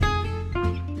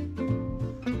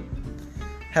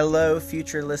Hello,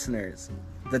 future listeners.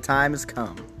 The time has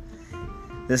come.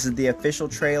 This is the official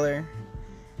trailer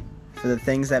for the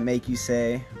Things That Make You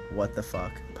Say, What the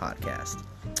Fuck podcast.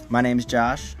 My name's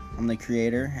Josh. I'm the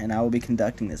creator, and I will be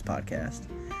conducting this podcast.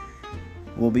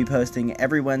 We'll be posting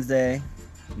every Wednesday,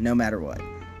 no matter what.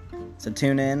 So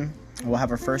tune in. We'll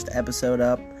have our first episode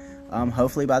up,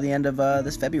 hopefully by the end of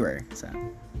this February. So,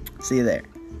 see you there.